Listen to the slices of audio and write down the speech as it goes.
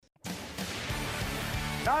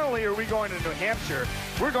Not only are we going to New Hampshire,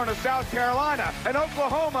 we're going to South Carolina and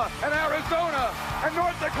Oklahoma and Arizona and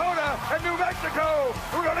North Dakota and New Mexico.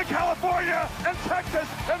 We're going to California and Texas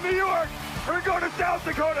and New York. We're going to South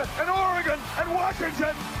Dakota and Oregon and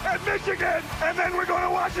Washington and Michigan. And then we're going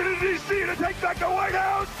to Washington, D.C. to take back the White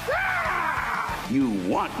House. Yeah! You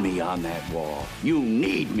want me on that wall. You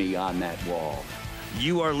need me on that wall.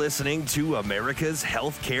 You are listening to America's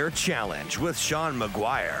Healthcare Challenge with Sean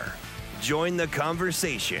McGuire. Join the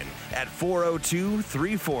conversation at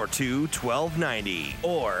 402-342-1290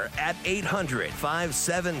 or at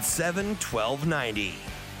 800-577-1290.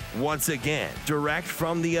 Once again, direct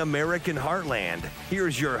from the American heartland,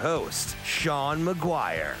 here's your host, Sean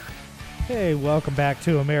McGuire. Hey, welcome back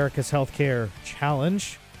to America's Healthcare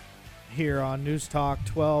Challenge here on News Talk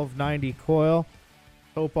 1290 Coil.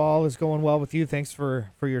 Hope all is going well with you. Thanks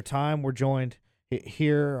for your time. We're joined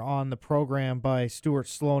here on the program by Stuart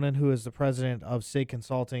Slonin, who is the president of SIG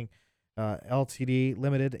Consulting Ltd.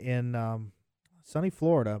 Limited in sunny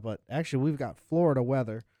Florida. But actually, we've got Florida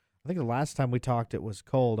weather. I think the last time we talked, it was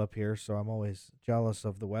cold up here, so I'm always jealous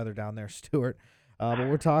of the weather down there, Stuart. But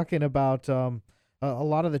we're talking about a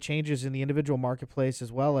lot of the changes in the individual marketplace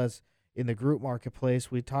as well as in the group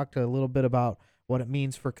marketplace. We talked a little bit about what it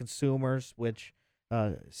means for consumers, which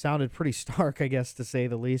sounded pretty stark, I guess, to say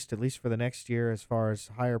the least, at least for the next year, as far as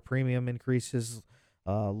higher premium increases,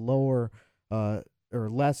 lower or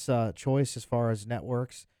less choice as far as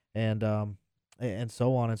networks, and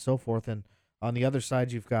so on and so forth. And on the other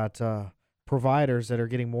side, you've got providers that are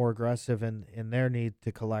getting more aggressive in their need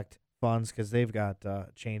to collect funds because they've got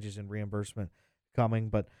changes in reimbursement coming.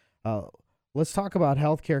 But let's talk about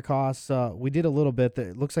healthcare costs. We did a little bit.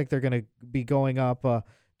 It looks like they're going to be going up. Do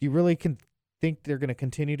you really think they're going to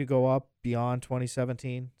continue to go up beyond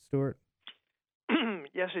 2017, Stuart?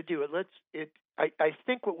 Yes, I do. I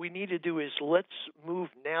think what we need to do is let's move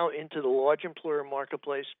now into the large employer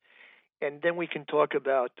marketplace, and then we can talk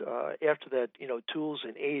about after that, tools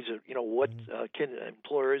and aids of, what can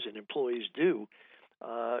employers and employees do,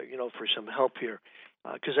 for some help here.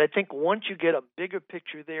 Because I think once you get a bigger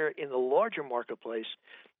picture there in the larger marketplace,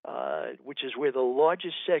 which is where the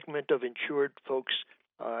largest segment of insured folks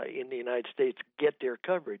in the United States get their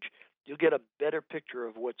coverage, you'll get a better picture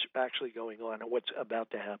of what's actually going on and what's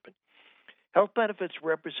about to happen. Health benefits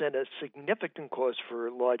represent a significant cost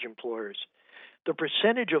for large employers. The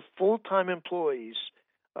percentage of full-time employees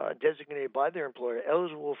designated by their employer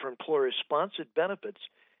eligible for employer-sponsored benefits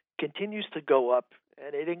continues to go up,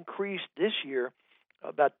 and it increased this year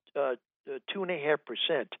about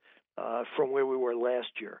 2.5% from where we were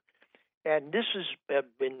last year. And this has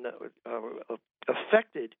been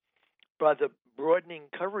affected by the broadening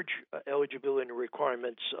coverage eligibility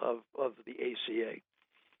requirements of the ACA.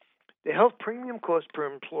 The health premium cost per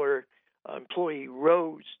employee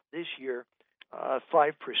rose this year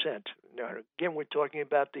 5%. Now, again, we're talking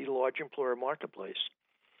about the large employer marketplace.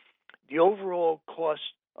 The overall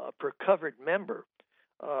cost per covered member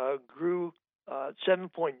grew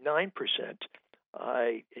 7.9%,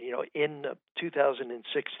 in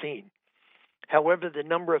 2016. However, the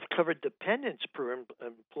number of covered dependents per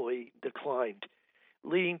employee declined,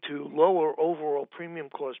 leading to lower overall premium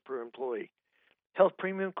cost per employee. Health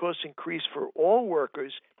premium costs increased for all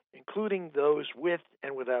workers, including those with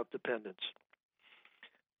and without dependents.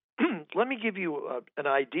 Let me give you an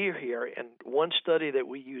idea here, and one study that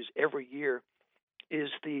we use every year is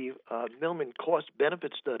the Milliman Cost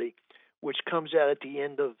Benefit Study, which comes out at the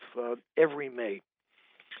end of every May.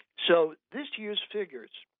 So this year's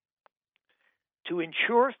figures: to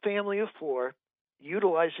insure a family of four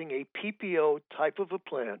utilizing a PPO type of a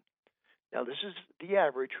plan. Now, this is the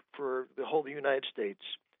average for the whole United States.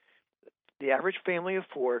 The average family of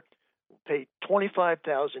four will pay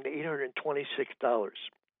 $25,826.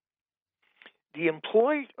 The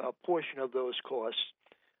employee portion of those costs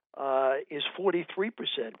is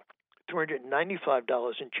 43%,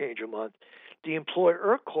 $395 and change a month. The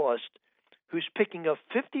employer cost, who's picking up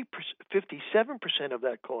 57% of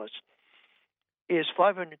that cost, is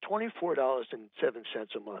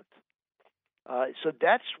 $524.07 a month. So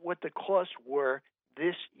that's what the costs were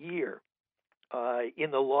this year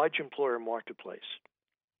in the large employer marketplace.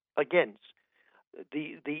 Again,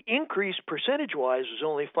 the increase percentage-wise was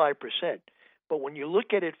only 5%, but when you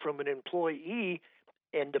look at it from an employee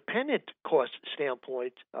and dependent cost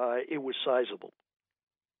standpoint, it was sizable.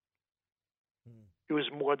 It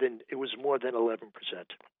was more than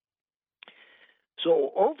 11%.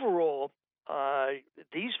 So overall,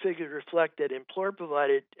 these figures reflect that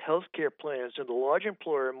employer-provided health care plans in the large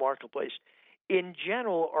employer marketplace in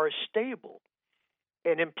general are stable,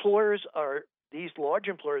 and these large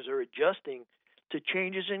employers are adjusting to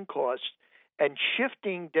changes in cost and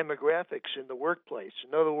shifting demographics in the workplace.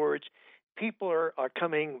 In other words, people are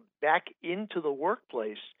coming back into the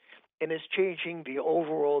workplace, and it's changing the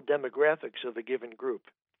overall demographics of a given group.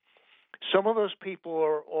 Some of those people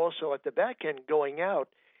are also at the back end going out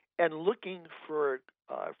and looking for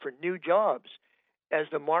new jobs as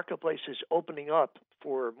the marketplace is opening up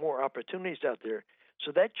for more opportunities out there.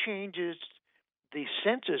 So that changes the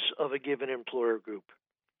census of a given employer group.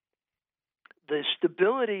 The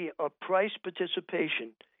stability of price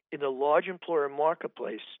participation in the large employer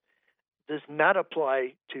marketplace does not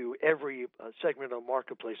apply to every segment of the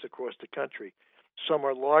marketplace across the country. Some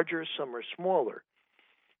are larger, some are smaller.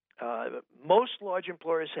 Most large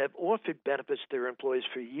employers have offered benefits to their employees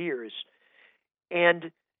for years.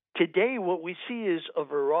 And today what we see is a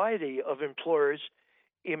variety of employers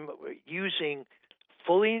using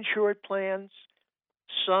fully insured plans.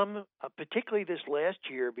 Some, particularly this last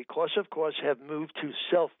year, because of course, have moved to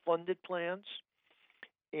self-funded plans.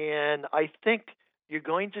 And I think you're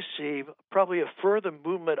going to see probably a further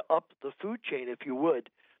movement up the food chain, if you would,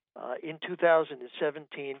 in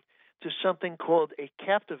 2017 to something called a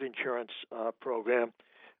captive insurance program,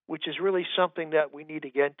 which is really something that we need to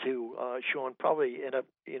get to, Sean, probably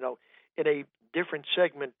in a different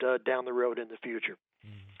segment down the road in the future.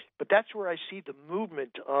 But that's where I see the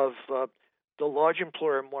movement of the large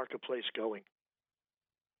employer marketplace going.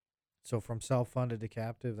 So from self-funded to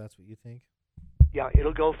captive, that's what you think? Yeah,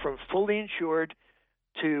 it'll go from fully insured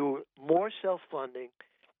to more self-funding,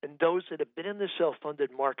 and those that have been in the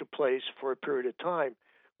self-funded marketplace for a period of time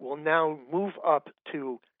will now move up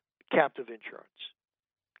to captive insurance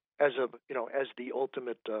as the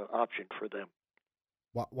ultimate option for them.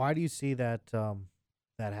 Why do you see that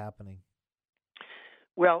that happening?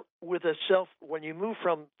 Well, with when you move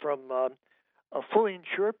from a fully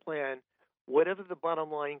insured plan, whatever the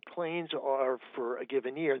bottom line claims are for a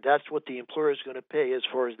given year, that's what the employer is going to pay as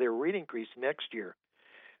far as their rate increase next year.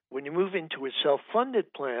 When you move into a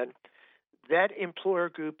self-funded plan, that employer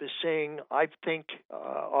group is saying, I think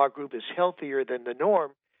our group is healthier than the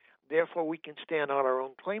norm, therefore we can stand on our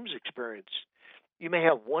own claims experience. You may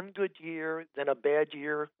have one good year, then a bad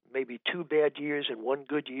year, maybe two bad years and one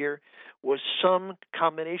good year, with some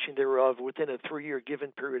combination thereof within a 3-year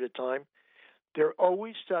given period of time. They're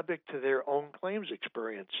always subject to their own claims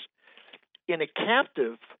experience. In a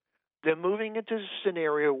captive, they're moving into a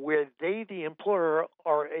scenario where they, the employer,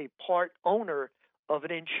 are a part owner of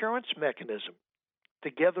an insurance mechanism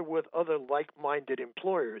together with other like-minded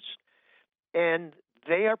employers. And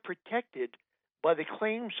they are protected by the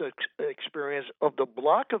claims experience of the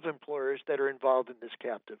block of employers that are involved in this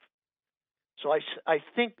captive. So I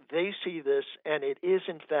think they see this, and it is,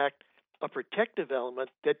 in fact, a protective element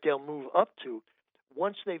that they'll move up to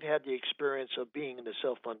once they've had the experience of being in a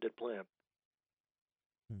self-funded plan.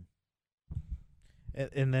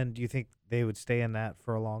 And then do you think they would stay in that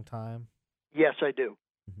for a long time? Yes, I do.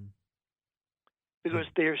 Mm-hmm. Because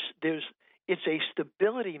it's a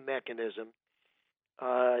stability mechanism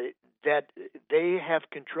that they have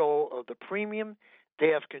control of the premium, they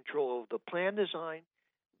have control of the plan design,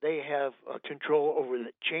 they have control over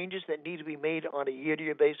the changes that need to be made on a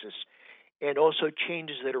year-to-year basis, and also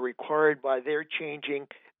changes that are required by their changing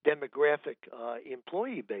demographic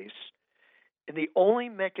employee base. And the only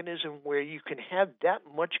mechanism where you can have that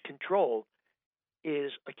much control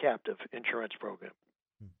is a captive insurance program.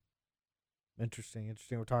 Interesting.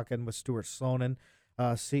 We're talking with Stuart Slonin,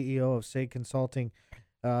 CEO of SAGE Consulting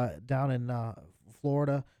down in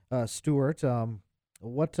Florida. Stuart,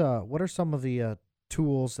 what are some of the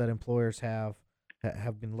tools that employers have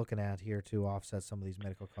been looking at here to offset some of these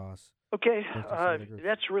medical costs? Okay,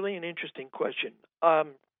 that's really an interesting question.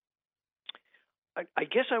 I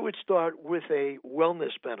guess I would start with a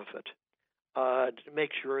wellness benefit to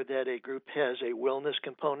make sure that a group has a wellness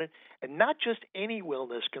component, and not just any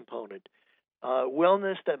wellness component.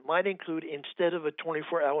 Wellness that might include, instead of a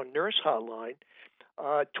 24-hour nurse hotline,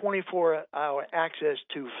 24-hour access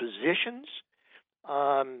to physicians,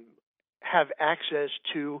 have access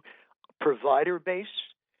to provider base,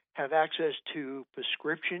 have access to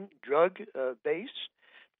prescription drug base,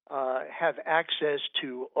 have access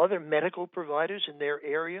to other medical providers in their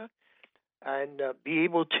area, and be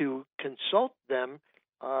able to consult them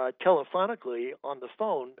telephonically on the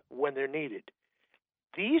phone when they're needed.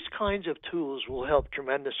 These kinds of tools will help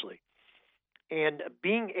tremendously. And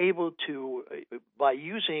being able to, by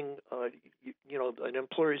using an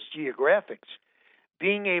employer's geographics,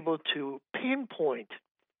 being able to pinpoint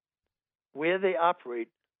where they operate,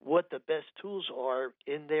 what the best tools are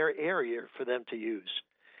in their area for them to use.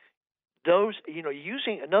 Those,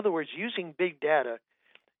 using big data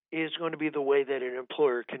is going to be the way that an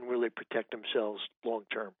employer can really protect themselves long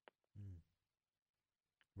term.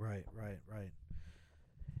 Right.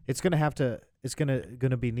 It's going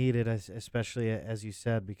to be needed, especially as you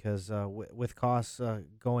said, because with costs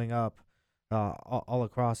going up all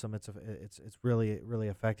across them, it's really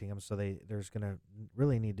affecting them. So there's going to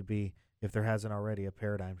really need to be, if there hasn't already, a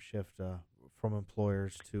paradigm shift from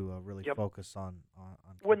employers to really focus on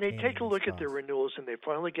when they take a look at their renewals and they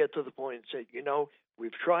finally get to the point and say,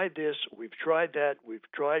 we've tried this, we've tried that,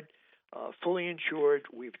 we've tried fully insured,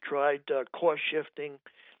 we've tried cost shifting,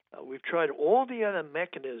 we've tried all the other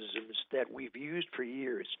mechanisms that we've used for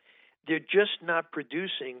years. They're just not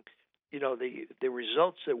producing, the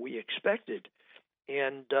results that we expected,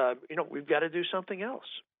 and we've got to do something else.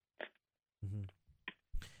 Mm-hmm.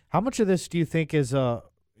 How much of this do you think is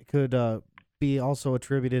could be also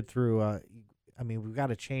attributed through? We've got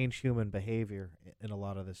to change human behavior in a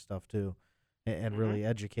lot of this stuff too, and really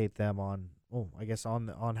educate them on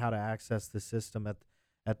how to access the system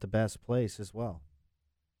at the best place as well.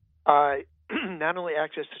 Not only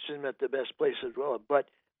access the system at the best place as well, but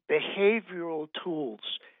behavioral tools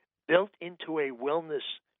built into a wellness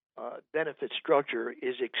benefit structure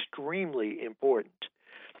is extremely important.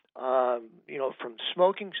 From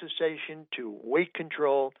smoking cessation to weight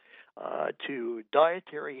control to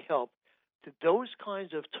dietary help, to those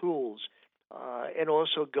kinds of tools, and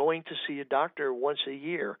also going to see a doctor once a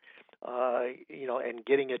year, and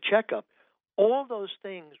getting a checkup. All those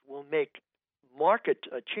things will make market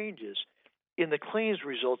changes in the claims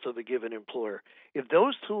results of a given employer. If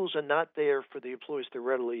those tools are not there for the employees to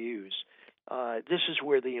readily use, this is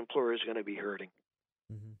where the employer is going to be hurting.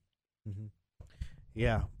 Mm-hmm. Mm-hmm.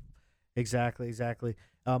 Yeah, exactly.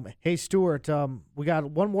 Hey, Stuart, we got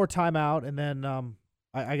one more timeout, and then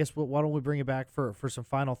I guess why don't we bring you back for some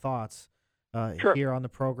final thoughts Sure. here on the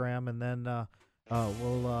program, and then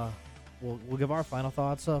we'll give our final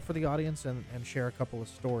thoughts for the audience and share a couple of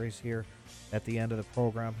stories here at the end of the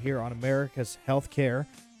program here on America's Healthcare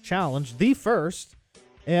Challenge, the first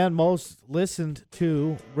and most listened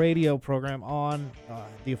to radio program on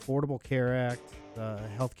the Affordable Care Act,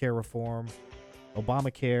 healthcare reform,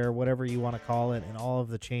 Obamacare, whatever you want to call it, and all of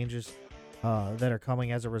the changes that are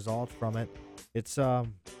coming as a result from it. It's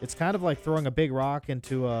kind of like throwing a big rock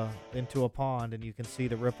into a pond, and you can see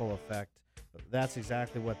the ripple effect. That's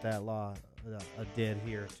exactly what that law did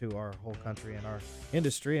here to our whole country and our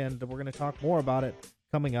industry, and we're going to talk more about it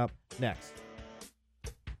coming up next.